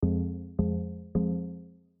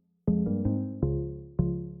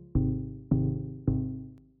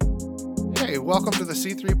welcome to the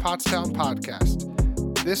C3 Pottstown podcast.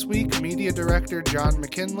 This week, Media Director John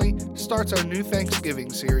McKinley starts our new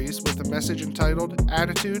Thanksgiving series with a message entitled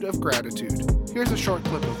Attitude of Gratitude. Here's a short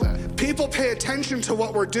clip of that. People pay attention to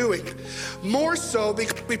what we're doing, more so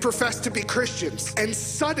because we profess to be Christians, and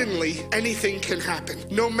suddenly anything can happen.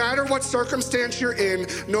 No matter what circumstance you're in,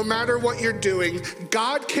 no matter what you're doing,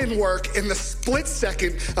 God can work in the split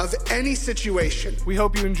second of any situation. We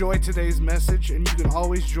hope you enjoyed today's message, and you can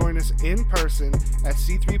always join us in person at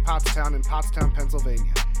C3 Pottstown in Pottstown,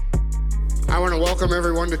 Pennsylvania. I want to welcome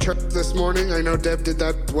everyone to church this morning. I know Deb did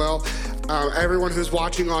that as well. Everyone who's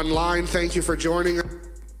watching online, thank you for joining us.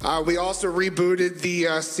 We also rebooted the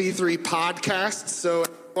C3 podcast, so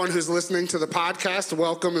everyone who's listening to the podcast,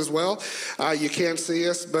 welcome as well. You can't see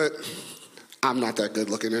us, but I'm not that good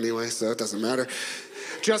looking anyway, so it doesn't matter.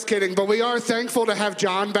 Just kidding, but we are thankful to have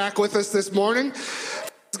John back with us this morning.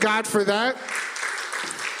 Thanks God for that.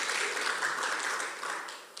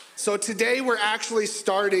 So today we're actually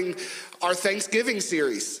starting our Thanksgiving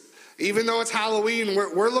series. Even though it's Halloween,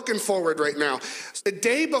 we're looking forward right now. The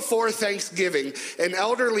day before Thanksgiving, an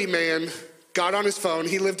elderly man got on his phone.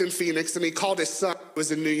 He lived in Phoenix, and he called his son, who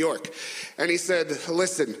was in New York. And he said,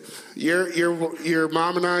 listen, your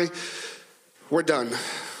mom and I, we're done.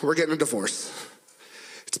 We're getting a divorce.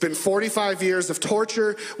 It's been 45 years of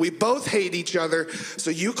torture. We both hate each other.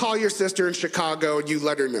 So you call your sister in Chicago, and you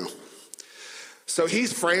let her know. So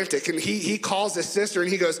he's frantic, and he calls his sister,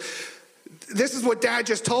 and he goes, this is what Dad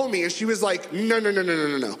just told me. And she was like, no.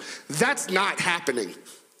 That's not happening.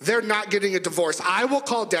 They're not getting a divorce. I will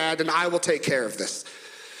call Dad, and I will take care of this.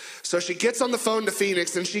 So she gets on the phone to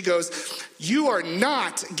Phoenix, and she goes, you are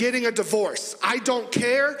not getting a divorce. I don't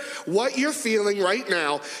care what you're feeling right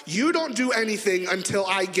now. You don't do anything until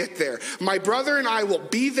I get there. My brother and I will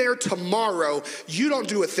be there tomorrow. You don't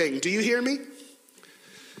do a thing. Do you hear me?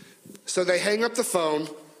 So they hang up the phone,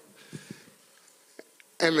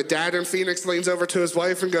 and the dad in Phoenix leans over to his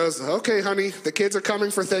wife and goes, okay, honey, the kids are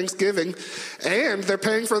coming for Thanksgiving, and they're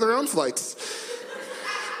paying for their own flights.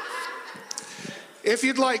 If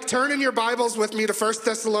you'd like, turn in your Bibles with me to 1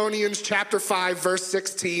 Thessalonians chapter 5, verse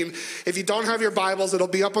 16. If you don't have your Bibles, it'll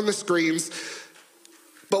be up on the screens.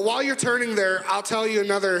 But while you're turning there, I'll tell you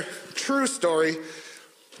another true story.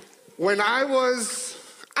 When I was,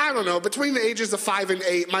 between the ages of 5 and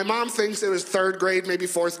 8, my mom thinks it was 3rd grade, maybe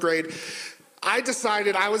 4th grade, I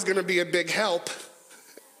decided I was going to be a big help,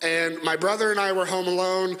 and my brother and I were home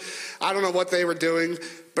alone. I don't know what they were doing,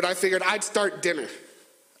 but I figured I'd start dinner.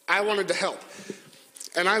 I wanted to help,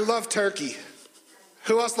 and I love turkey.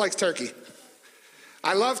 Who else likes turkey?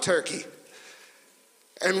 I love turkey,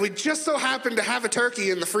 and we just so happened to have a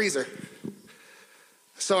turkey in the freezer.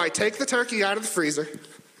 So I take the turkey out of the freezer.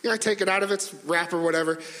 I take it out of its wrap or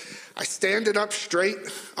whatever. I stand it up straight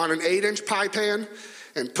on an 8-inch pie pan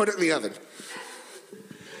and put it in the oven.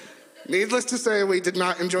 Needless to say, we did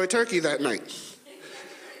not enjoy turkey that night.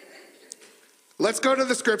 Let's go to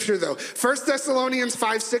the scripture, though. 1 Thessalonians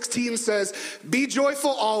 5:16 says, be joyful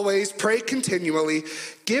always, pray continually,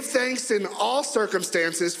 give thanks in all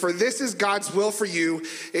circumstances, for this is God's will for you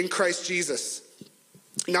in Christ Jesus.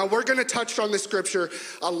 Now, we're going to touch on this scripture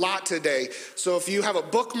a lot today. So if you have a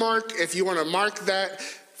bookmark, if you want to mark that,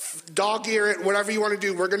 dog ear it, whatever you want to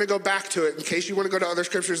do, we're going to go back to it in case you want to go to other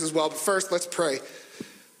scriptures as well. But first, let's pray.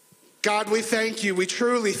 God, we thank you. We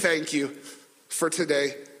truly thank you for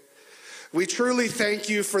today. We truly thank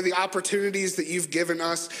you for the opportunities that you've given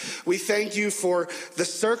us. We thank you for the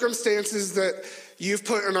circumstances that you've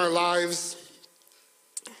put in our lives.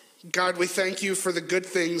 God, we thank you for the good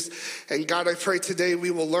things. And God, I pray today we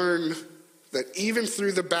will learn that even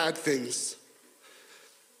through the bad things,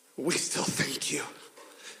 we still thank you.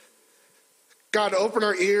 God, open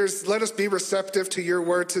our ears. Let us be receptive to your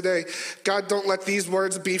word today. God, don't let these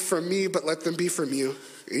words be from me, but let them be from you.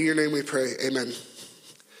 In your name we pray, amen.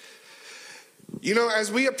 You know, as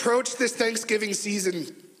we approach this Thanksgiving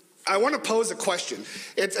season, I want to pose a question.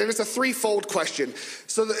 It's a threefold question.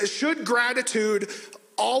 So should gratitude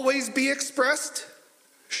always be expressed?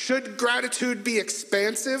 Should gratitude be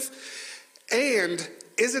expansive? And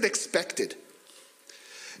is it expected?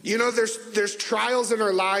 You know, there's trials in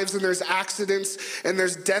our lives, and there's accidents, and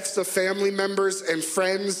there's deaths of family members and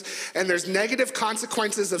friends, and there's negative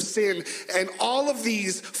consequences of sin, and all of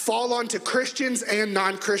these fall onto Christians and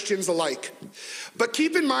non-Christians alike. But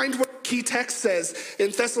keep in mind what key text says in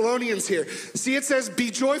Thessalonians here. See, it says, be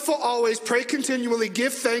joyful always, pray continually,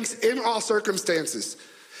 give thanks in all circumstances.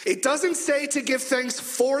 It doesn't say to give thanks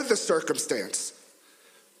for the circumstance.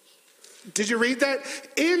 Did you read that?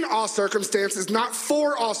 In all circumstances, not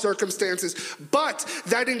for all circumstances, but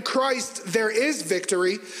that in Christ there is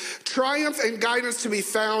victory, triumph and guidance to be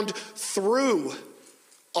found through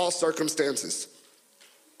all circumstances.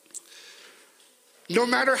 No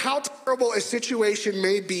matter how terrible a situation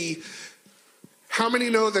may be, how many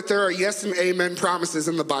know that there are yes and amen promises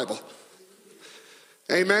in the Bible?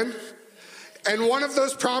 Amen? And one of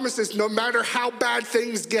those promises, no matter how bad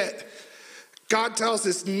things get, God tells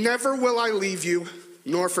us, never will I leave you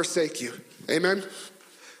nor forsake you. Amen?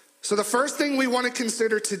 So the first thing we want to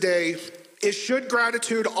consider today is, should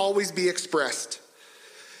gratitude always be expressed?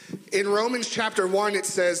 In Romans chapter 1, it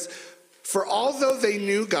says, for although they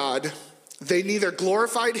knew God, they neither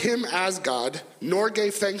glorified him as God nor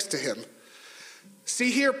gave thanks to him.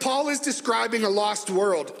 See here, Paul is describing a lost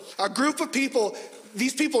world. A group of people,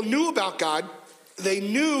 these people knew about God. They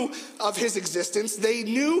knew of his existence. They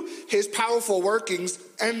knew his powerful workings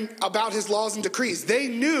and about his laws and decrees. They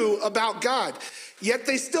knew about God, yet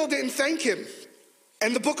they still didn't thank him.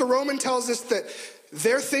 And the book of Romans tells us that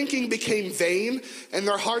their thinking became vain and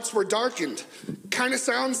their hearts were darkened. Kind of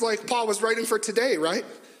sounds like Paul was writing for today, right?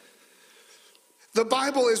 The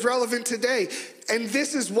Bible is relevant today, and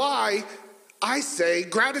this is why I say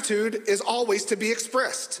gratitude is always to be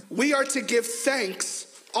expressed. We are to give thanks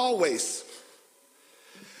always.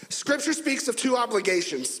 Scripture speaks of two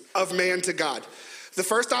obligations of man to God. The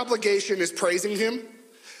first obligation is praising him.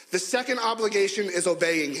 The second obligation is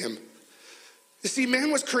obeying him. You see,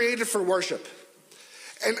 man was created for worship.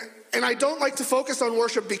 And I don't like to focus on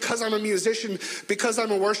worship because I'm a musician, because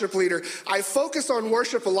I'm a worship leader. I focus on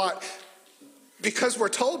worship a lot because we're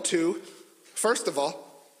told to, first of all.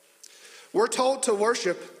 We're told to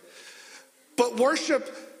worship, but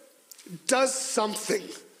worship does something.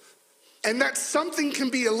 And that something can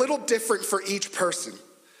be a little different for each person.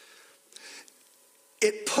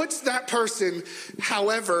 It puts that person,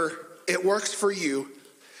 however it works for you,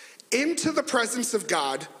 into the presence of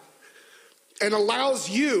God and allows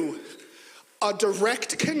you a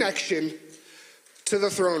direct connection to the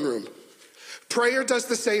throne room. Prayer does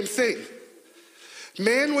the same thing.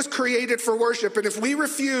 Man was created for worship, and if we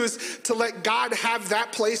refuse to let God have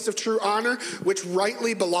that place of true honor, which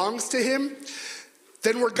rightly belongs to him,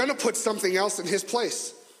 then we're gonna put something else in his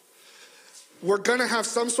place. We're gonna have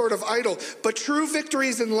some sort of idol. But true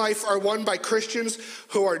victories in life are won by Christians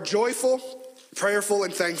who are joyful, prayerful,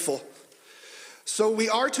 and thankful. So we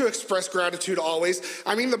are to express gratitude always.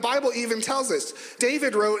 I mean, the Bible even tells us.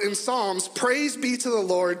 David wrote in Psalms, "Praise be to the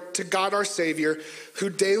Lord, to God our Savior, who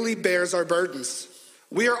daily bears our burdens."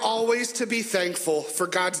 We are always to be thankful for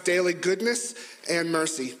God's daily goodness and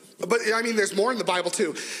mercy. But I mean, there's more in the Bible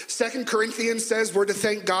too. 2 Corinthians says we're to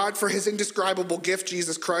thank God for his indescribable gift,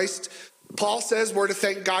 Jesus Christ. Paul says we're to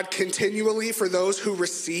thank God continually for those who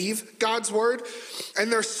receive God's word.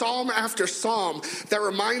 And there's psalm after psalm that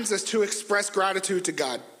reminds us to express gratitude to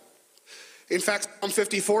God. In fact, Psalm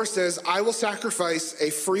 54 says, "I will sacrifice a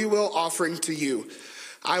free will offering to you.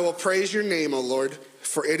 I will praise your name, O Lord,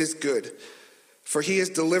 for it is good. For he has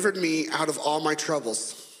delivered me out of all my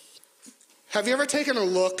troubles." Have you ever taken a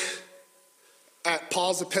look at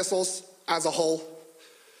Paul's epistles as a whole?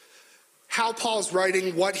 How Paul's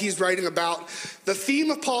writing, what he's writing about. The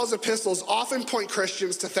theme of Paul's epistles often point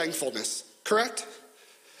Christians to thankfulness, correct?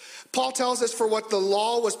 Paul tells us, for what the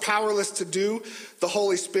law was powerless to do, the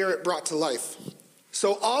Holy Spirit brought to life.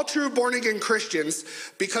 So all true born-again Christians,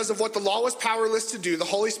 because of what the law was powerless to do, the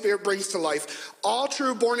Holy Spirit brings to life. All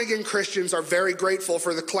true born-again Christians are very grateful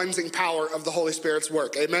for the cleansing power of the Holy Spirit's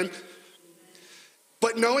work. Amen?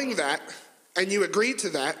 But knowing that, and you agreed to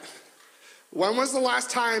that, when was the last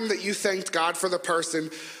time that you thanked God for the person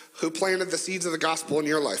who planted the seeds of the gospel in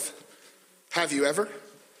your life? Have you ever?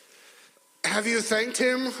 Have you thanked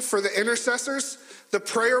him for the intercessors, the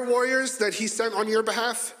prayer warriors that he sent on your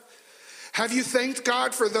behalf? Have you thanked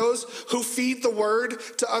God for those who feed the word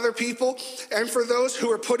to other people and for those who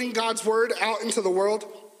are putting God's word out into the world?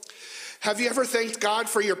 Have you ever thanked God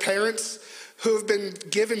for your parents who have been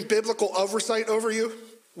given biblical oversight over you?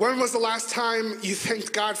 When was the last time you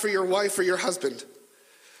thanked God for your wife or your husband?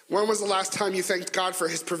 When was the last time you thanked God for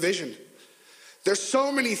his provision? There's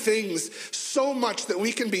so many things, so much that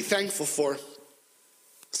we can be thankful for.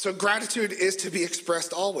 So gratitude is to be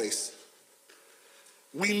expressed always.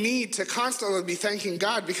 We need to constantly be thanking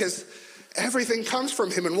God because everything comes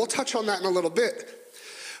from him, and we'll touch on that in a little bit.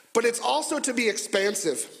 But it's also to be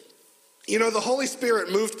expansive. You know, the Holy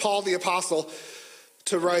Spirit moved Paul the Apostle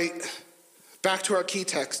to write, back to our key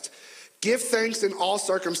text, "Give thanks in all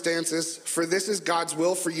circumstances, for this is God's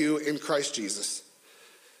will for you in Christ Jesus."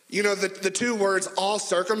 You know, the two words, all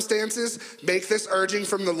circumstances, make this urging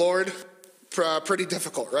from the Lord pretty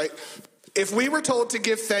difficult, right? If we were told to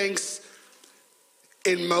give thanks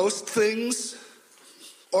in most things,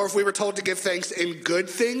 or if we were told to give thanks in good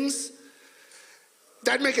things,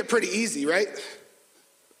 that'd make it pretty easy, right?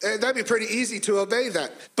 That'd be pretty easy to obey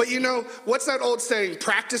that. But you know, what's that old saying?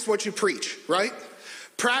 Practice what you preach, right?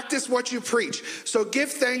 Practice what you preach. So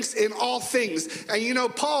give thanks in all things. And you know,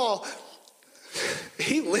 Paul,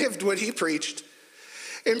 he lived what he preached.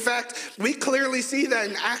 In fact, we clearly see that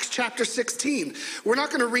in Acts chapter 16. We're not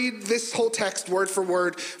going to read this whole text word for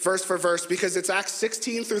word, verse for verse, because it's Acts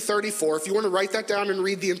 16 through 34. If you want to write that down and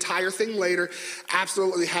read the entire thing later,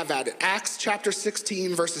 absolutely have at it. Acts chapter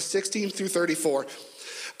 16, verses 16 through 34.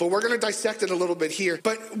 But we're going to dissect it a little bit here.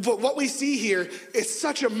 But what we see here is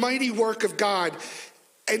such a mighty work of God.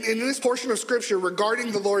 And in this portion of scripture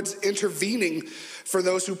regarding the Lord's intervening for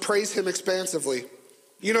those who praise him expansively.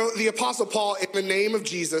 You know, the Apostle Paul, in the name of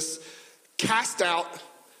Jesus, cast out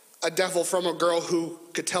a devil from a girl who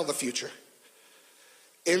could tell the future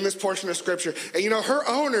in this portion of scripture. And you know, her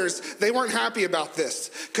owners, they weren't happy about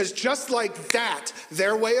this because just like that,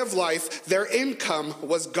 their way of life, their income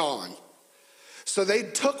was gone. So they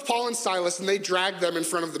took Paul and Silas and they dragged them in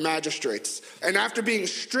front of the magistrates. And after being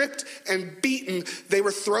stripped and beaten, they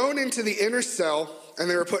were thrown into the inner cell and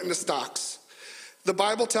they were put into stocks. The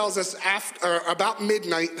Bible tells us about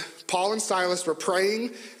midnight, Paul and Silas were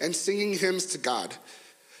praying and singing hymns to God,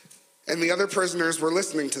 and the other prisoners were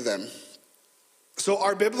listening to them. So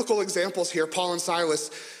our biblical examples here, Paul and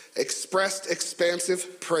Silas expressed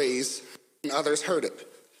expansive praise, and others heard it.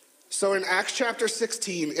 So in Acts chapter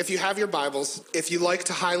 16, if you have your Bibles, if you like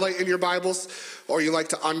to highlight in your Bibles, or you like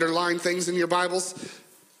to underline things in your Bibles, I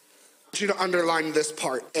want you to underline this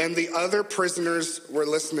part. And the other prisoners were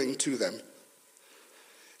listening to them.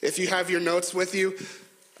 If you have your notes with you,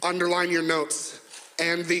 underline your notes.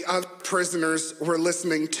 And the other prisoners were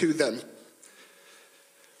listening to them.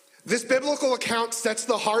 This biblical account sets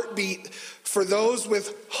the heartbeat for those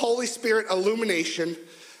with Holy Spirit illumination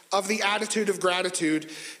of the attitude of gratitude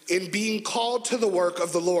in being called to the work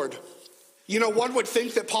of the Lord. You know, one would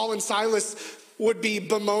think that Paul and Silas would be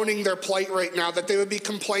bemoaning their plight right now, that they would be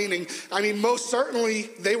complaining. I mean, most certainly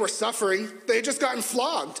they were suffering. They had just gotten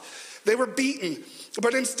flogged. They were beaten.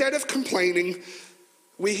 But instead of complaining,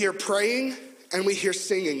 we hear praying and we hear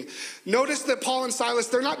singing. Notice that Paul and Silas,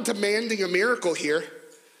 they're not demanding a miracle here.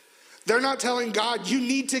 They're not telling God, you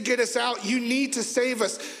need to get us out. You need to save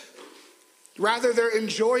us. Rather, they're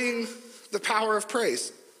enjoying the power of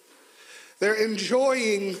praise. They're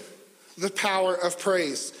enjoying the power of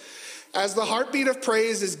praise. As the heartbeat of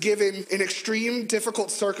praise is given in extreme, difficult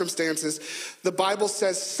circumstances, the Bible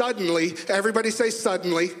says suddenly, everybody say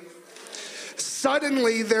suddenly.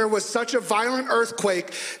 Suddenly, there was such a violent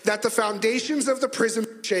earthquake that the foundations of the prison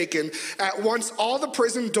were shaken. At once, all the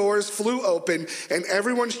prison doors flew open and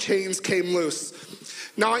everyone's chains came loose.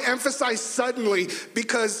 Now, I emphasize suddenly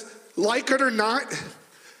because, like it or not,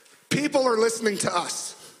 people are listening to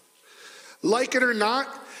us. Like it or not,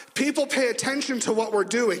 people pay attention to what we're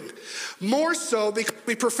doing. More so because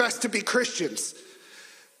we profess to be Christians.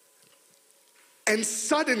 And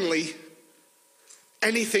suddenly,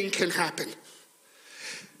 anything can happen.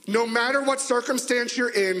 No matter what circumstance you're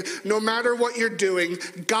in, no matter what you're doing,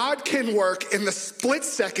 God can work in the split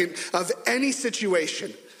second of any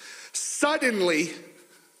situation. Suddenly,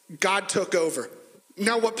 God took over.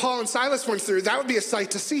 Now, what Paul and Silas went through, that would be a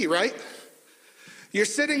sight to see, right? You're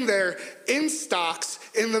sitting there in stocks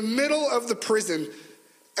in the middle of the prison,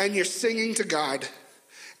 and you're singing to God.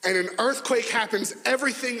 And an earthquake happens,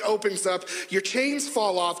 everything opens up, your chains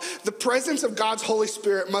fall off. The presence of God's Holy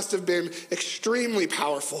Spirit must have been extremely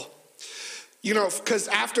powerful. You know, because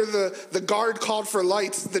after the guard called for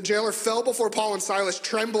lights, the jailer fell before Paul and Silas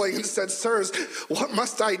trembling and said, "Sirs, what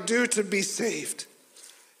must I do to be saved?"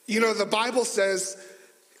 You know, the Bible says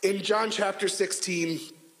in John chapter 16,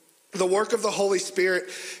 the work of the Holy Spirit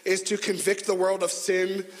is to convict the world of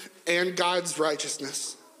sin and God's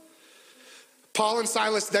righteousness. Paul and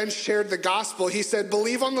Silas then shared the gospel. He said,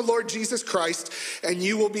 "Believe on the Lord Jesus Christ and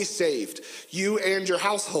you will be saved, you and your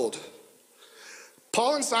household."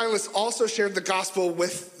 Paul and Silas also shared the gospel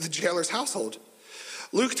with the jailer's household.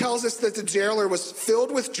 Luke tells us that the jailer was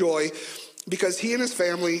filled with joy because he and his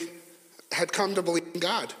family had come to believe in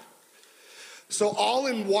God. So all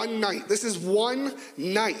in one night, this is one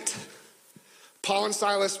night, Paul and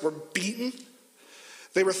Silas were beaten.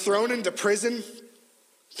 They were thrown into prison.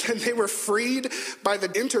 And they were freed by the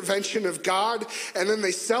intervention of God, and then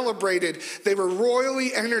they celebrated. They were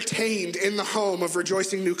royally entertained in the home of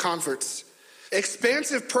rejoicing new converts.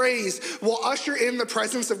 Expansive praise will usher in the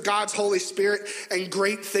presence of God's Holy Spirit, and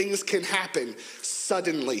great things can happen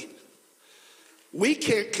suddenly. We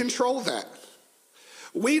can't control that.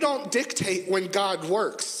 We don't dictate when God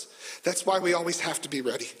works. That's why we always have to be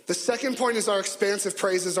ready. The second point is our expansive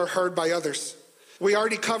praises are heard by others. We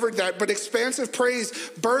already covered that, but expansive praise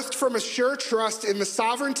birthed from a sure trust in the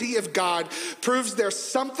sovereignty of God proves there's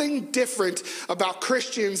something different about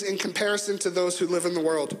Christians in comparison to those who live in the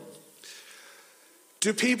world.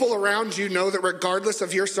 Do people around you know that regardless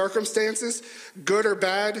of your circumstances, good or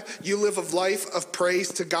bad, you live a life of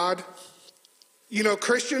praise to God? You know,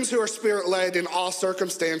 Christians who are spirit-led in all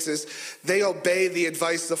circumstances, they obey the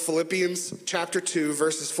advice of Philippians chapter 2,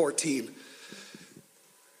 verses 14.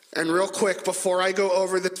 And real quick, before I go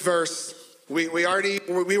over this verse, we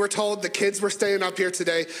were told the kids were staying up here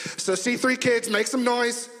today. So C3 kids, make some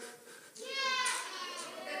noise.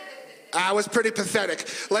 I was pretty pathetic.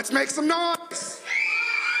 Let's make some noise.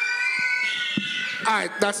 All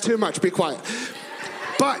right, that's too much. Be quiet.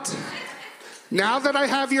 But now that I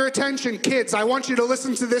have your attention, kids, I want you to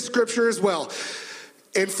listen to this scripture as well.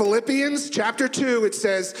 In Philippians chapter 2, it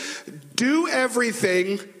says, do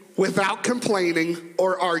everything without complaining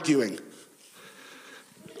or arguing.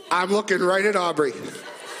 I'm looking right at Aubrey.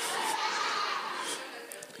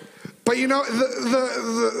 But you know,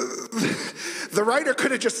 the writer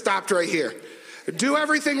could have just stopped right here. Do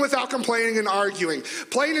everything without complaining and arguing.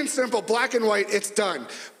 Plain and simple, black and white, it's done.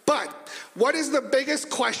 But what is the biggest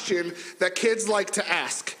question that kids like to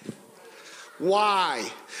ask?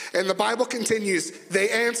 Why? And the Bible continues, they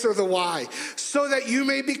answer the why. So that you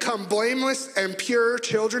may become blameless and pure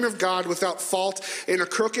children of God without fault in a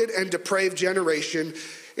crooked and depraved generation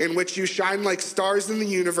in which you shine like stars in the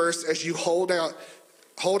universe as you hold out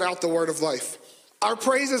the word of life. Our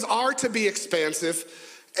praises are to be expansive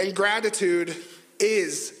and gratitude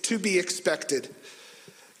is to be expected.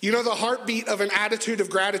 You know, the heartbeat of an attitude of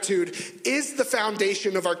gratitude is the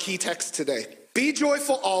foundation of our key text today. Be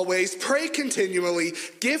joyful always, pray continually,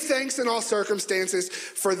 give thanks in all circumstances,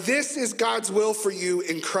 for this is God's will for you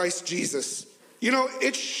in Christ Jesus. You know,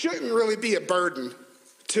 it shouldn't really be a burden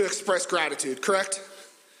to express gratitude, correct?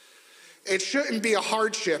 It shouldn't be a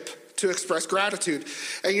hardship to express gratitude.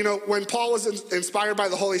 And you know, when Paul was inspired by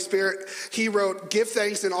the Holy Spirit, he wrote, give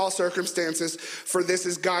thanks in all circumstances, for this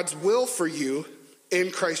is God's will for you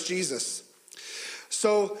in Christ Jesus.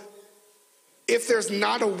 So, if there's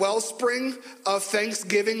not a wellspring of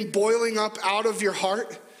thanksgiving boiling up out of your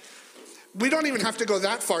heart, we don't even have to go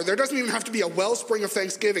that far. There doesn't even have to be a wellspring of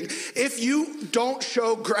thanksgiving. If you don't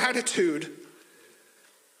show gratitude,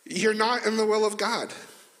 you're not in the will of God.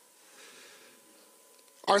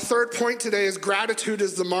 Our third point today is gratitude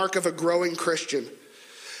is the mark of a growing Christian.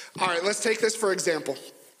 All right, let's take this for example.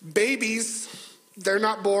 Babies, they're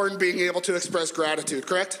not born being able to express gratitude,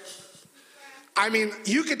 correct? I mean,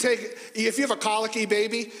 you could if you have a colicky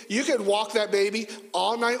baby, you could walk that baby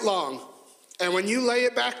all night long. And when you lay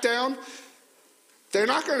it back down, they're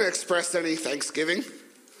not going to express any thanksgiving.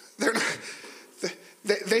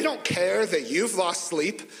 They don't care that you've lost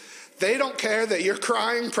sleep. They don't care that you're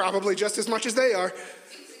crying probably just as much as they are.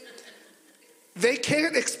 They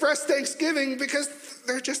can't express thanksgiving because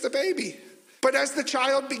they're just a baby. But as the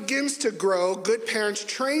child begins to grow, good parents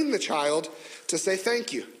train the child to say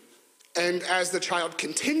thank you. And as the child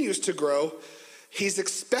continues to grow, he's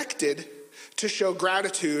expected to show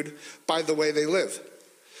gratitude by the way they live.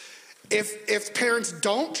 If parents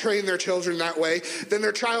don't train their children that way, then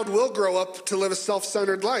their child will grow up to live a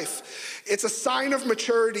self-centered life. It's a sign of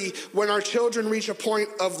maturity when our children reach a point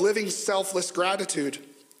of living selfless gratitude.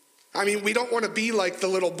 I mean, we don't want to be like the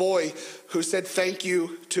little boy who said thank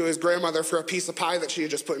you to his grandmother for a piece of pie that she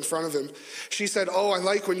had just put in front of him. She said, oh, I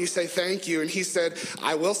like when you say thank you. And he said,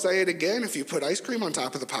 I will say it again if you put ice cream on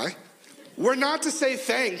top of the pie. We're not to say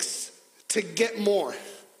thanks to get more.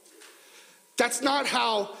 That's not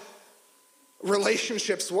how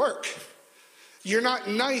relationships work. You're not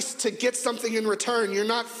nice to get something in return. You're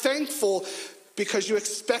not thankful because you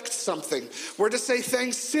expect something. We're to say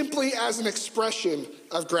thanks simply as an expression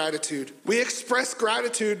of gratitude. We express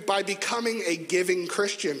gratitude by becoming a giving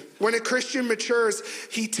Christian. When a Christian matures,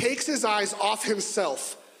 he takes his eyes off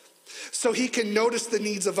himself so he can notice the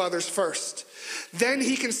needs of others first. Then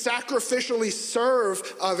he can sacrificially serve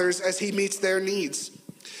others as he meets their needs.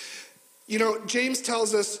 You know, James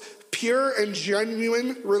tells us pure and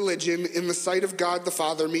genuine religion in the sight of God the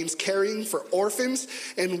Father means caring for orphans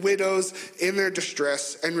and widows in their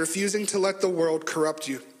distress and refusing to let the world corrupt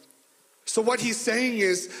you. So what he's saying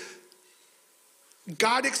is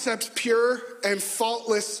God accepts pure and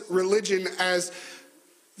faultless religion as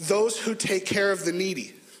those who take care of the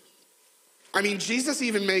needy. I mean, Jesus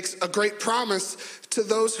even makes a great promise to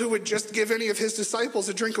those who would just give any of his disciples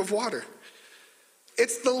a drink of water.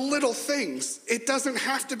 It's the little things. It doesn't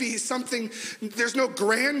have to be something, there's no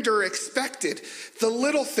grandeur expected. The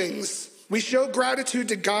little things. We show gratitude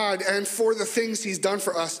to God and for the things he's done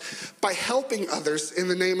for us by helping others in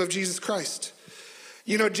the name of Jesus Christ.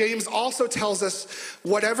 You know, James also tells us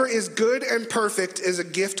whatever is good and perfect is a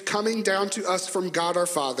gift coming down to us from God our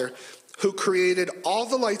Father, who created all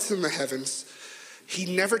the lights in the heavens.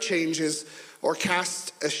 He never changes or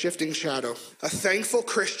casts a shifting shadow. A thankful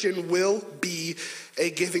Christian will be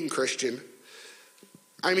a giving Christian.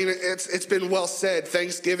 I mean, it's been well said,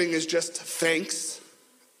 Thanksgiving is just thanks,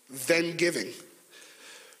 then giving.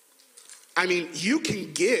 I mean, you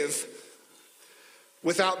can give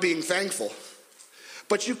without being thankful,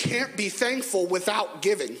 but you can't be thankful without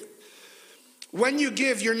giving. When you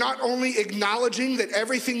give, you're not only acknowledging that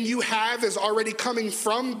everything you have is already coming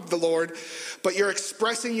from the Lord, but you're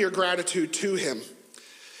expressing your gratitude to him.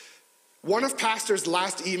 One of Pastor's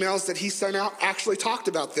last emails that he sent out actually talked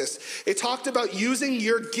about this. It talked about using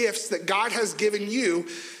your gifts that God has given you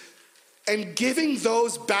and giving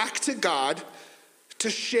those back to God to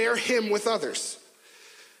share him with others.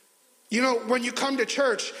 You know, when you come to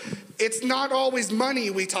church, it's not always money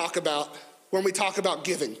we talk about when we talk about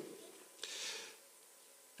giving.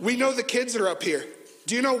 We know the kids are up here.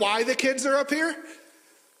 Do you know why the kids are up here?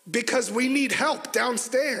 Because we need help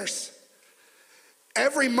downstairs.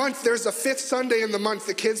 Every month, there's a fifth Sunday in the month,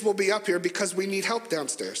 the kids will be up here because we need help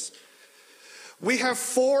downstairs. We have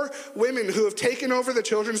 4 women who have taken over the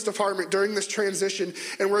children's department during this transition,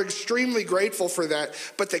 and we're extremely grateful for that,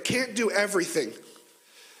 but they can't do everything.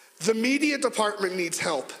 The media department needs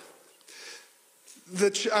help.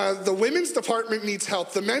 The women's department needs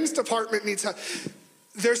help. The men's department needs help.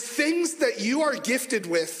 There's things that you are gifted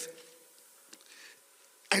with,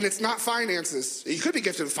 and it's not finances. You could be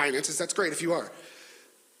gifted with finances, that's great if you are.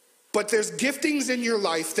 But there's giftings in your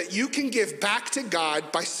life that you can give back to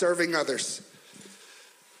God by serving others.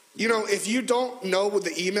 You know, if you don't know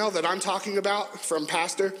the email that I'm talking about from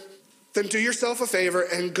Pastor, then do yourself a favor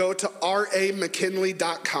and go to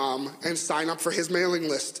ramckinley.com and sign up for his mailing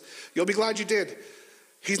list. You'll be glad you did.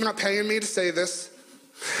 He's not paying me to say this.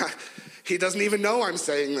 He doesn't even know I'm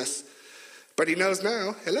saying this, but he knows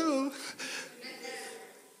now. Hello.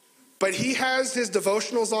 But he has his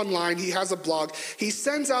devotionals online. He has a blog. He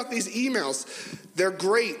sends out these emails. They're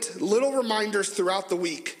great little reminders throughout the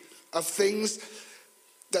week of things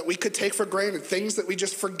that we could take for granted, things that we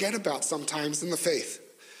just forget about sometimes in the faith.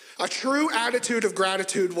 A true attitude of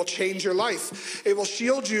gratitude will change your life. It will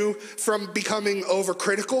shield you from becoming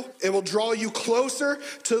overcritical. It will draw you closer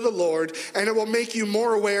to the Lord, and it will make you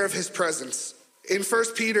more aware of his presence. In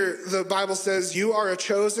 1 Peter, the Bible says, "You are a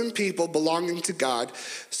chosen people belonging to God,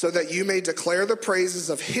 so that you may declare the praises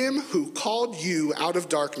of him who called you out of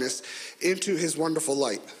darkness into his wonderful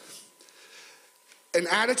light." An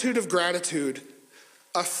attitude of gratitude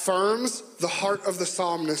affirms the heart of the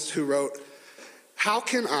psalmist who wrote, "How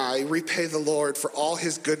can I repay the Lord for all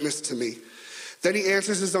his goodness to me?" Then he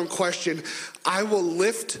answers his own question, "I will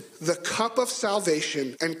lift the cup of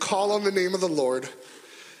salvation and call on the name of the Lord.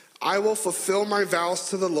 I will fulfill my vows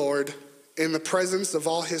to the Lord in the presence of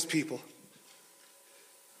all his people."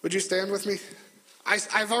 Would you stand with me?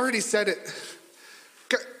 I've already said it.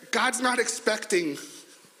 God's not expecting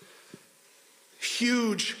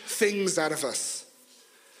huge things out of us.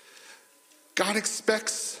 God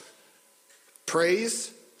expects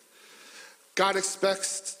praise. God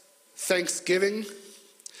expects thanksgiving.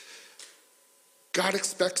 God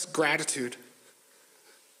expects gratitude.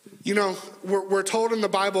 You know, we're told in the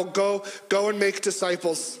Bible, go and make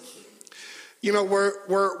disciples. You know,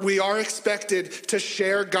 we are expected to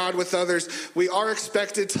share God with others. We are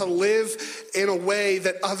expected to live in a way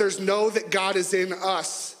that others know that God is in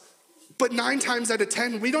us. But 9 times out of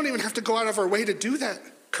 10, we don't even have to go out of our way to do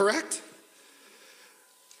that, correct?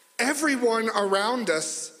 Everyone around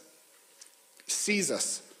us sees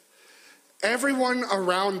us. Everyone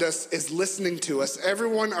around us is listening to us.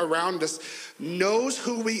 Everyone around us knows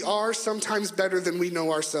who we are, sometimes better than we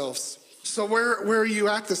know ourselves. So where are you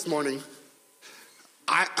at this morning?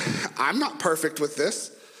 I'm not perfect with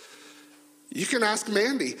this. You can ask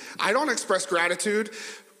Mandy. I don't express gratitude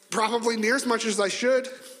probably near as much as I should.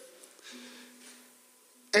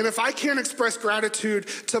 And if I can't express gratitude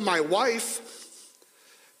to my wife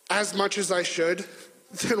as much as I should,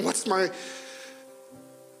 then what's my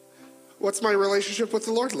relationship with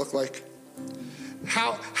the Lord look like?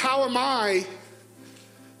 How am I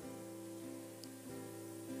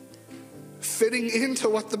fitting into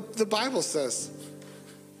what the Bible says?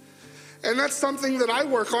 And that's something that I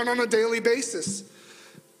work on a daily basis.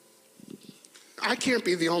 I can't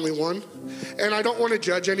be the only one. And I don't want to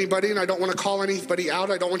judge anybody, and I don't want to call anybody out.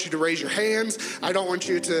 I don't want you to raise your hands. I don't want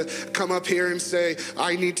you to come up here and say,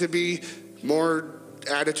 I need to be more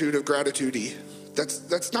attitude of gratitude-y.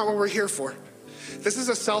 That's not what we're here for. This is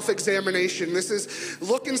a self-examination. This is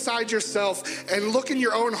look inside yourself and look in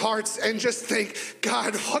your own hearts and just think,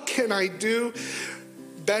 God, what can I do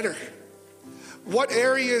better? What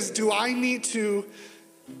areas do I need to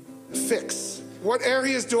fix? What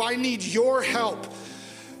areas do I need your help?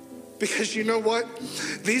 Because you know what?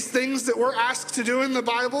 These things that we're asked to do in the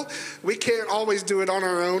Bible, we can't always do it on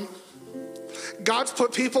our own. God's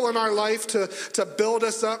put people in our life to build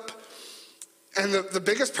us up. And the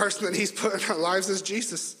biggest person that he's put in our lives is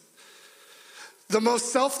Jesus. The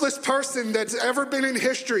most selfless person that's ever been in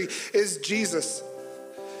history is Jesus.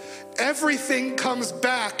 Everything comes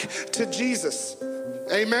back to Jesus.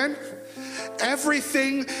 Amen?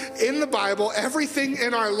 Everything in the Bible, everything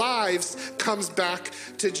in our lives comes back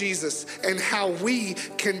to Jesus and how we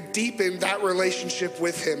can deepen that relationship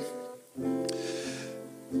with him.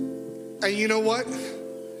 And you know what?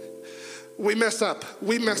 We mess up.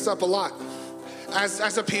 We mess up a lot.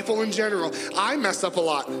 As a people in general, I mess up a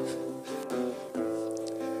lot.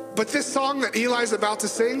 But this song that Eli's about to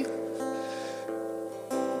sing,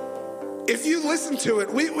 if you listen to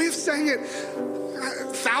it, we've sang it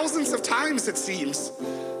thousands of times, it seems.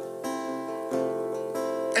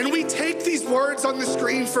 And we take these words on the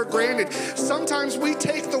screen for granted. Sometimes we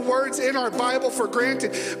take the words in our Bible for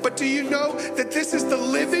granted. But do you know that this is the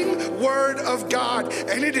living word of God,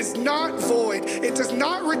 and it is not void. It does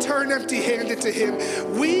not return empty-handed to him.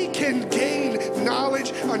 We can gain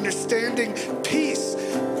knowledge, understanding, peace.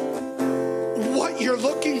 What you're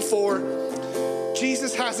looking for,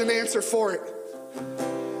 Jesus has an answer for it.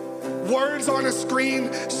 Words on a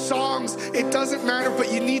screen, songs, it doesn't matter,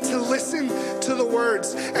 but you need to listen to the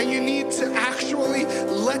words, and you need to actually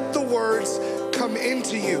let the words come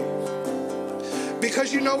into you.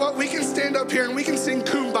 Because you know what? We can stand up here and we can sing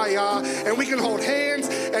Kumbaya, and we can hold hands,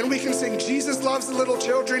 and we can sing Jesus loves the little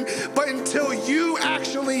children, but until you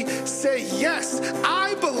actually say, yes,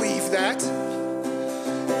 I believe that,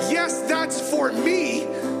 yes, that's for me,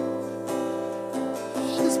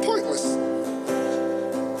 it's pointless.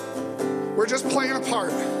 We're just playing a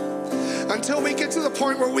part until we get to the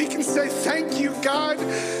point where we can say, thank you, God,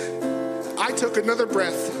 I took another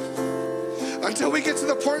breath. Until we get to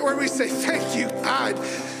the point where we say, thank you, God,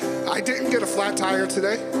 I didn't get a flat tire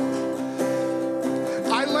today.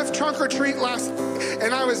 I left trunk or treat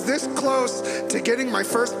and I was this close to getting my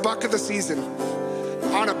first buck of the season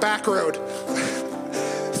on a back road.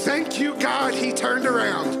 Thank you, God, he turned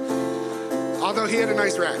around, although he had a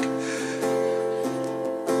nice rack.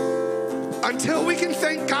 Until we can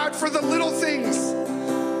thank God for the little things.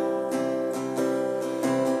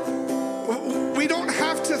 We don't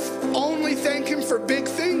have to only thank him for big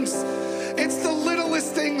things. It's the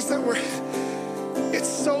littlest things that it's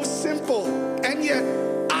so simple, and yet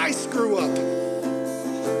I screw up.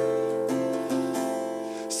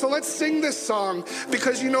 So let's sing this song,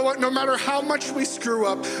 because you know what? No matter how much we screw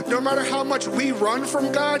up, no matter how much we run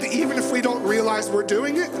from God, even if we don't realize we're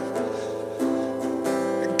doing it,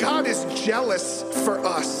 God is jealous for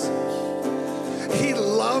us. He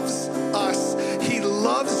loves us. He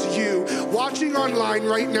loves you. Watching online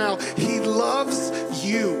right now, he loves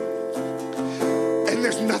you. And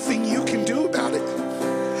there's nothing you can do about it.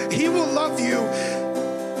 He will love you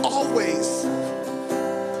always.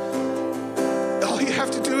 All you have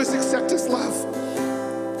to do is accept his love.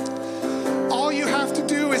 All you have to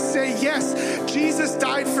do is say, yes, Jesus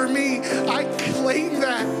died for me. I claim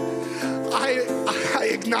that. I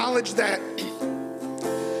acknowledge that.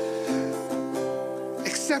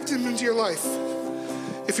 Accept him into your life.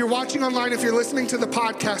 If you're watching online, if you're listening to the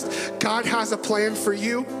podcast, God has a plan for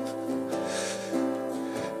you.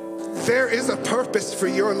 There is a purpose for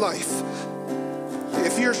your life.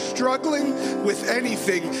 If you're struggling with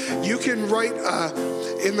anything, you can write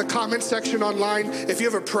in the comment section online. If you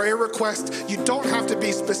have a prayer request, you don't have to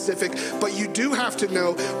be specific, but you do have to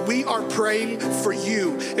know we are praying for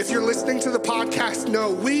you. If you're listening to the podcast,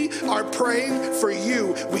 no, we are praying for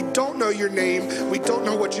you. We don't know your name. We don't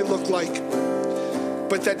know what you look like.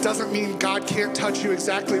 But that doesn't mean God can't touch you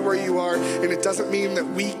exactly where you are, and it doesn't mean that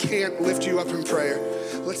we can't lift you up in prayer.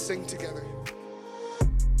 Let's sing together.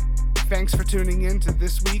 Thanks for tuning in to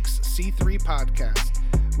this week's C3 podcast.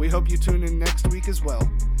 We hope you tune in next week as well.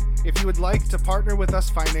 If you would like to partner with us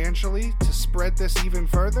financially to spread this even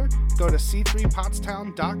further, go to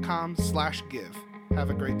c3pottstown.com/give. Have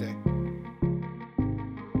a great day.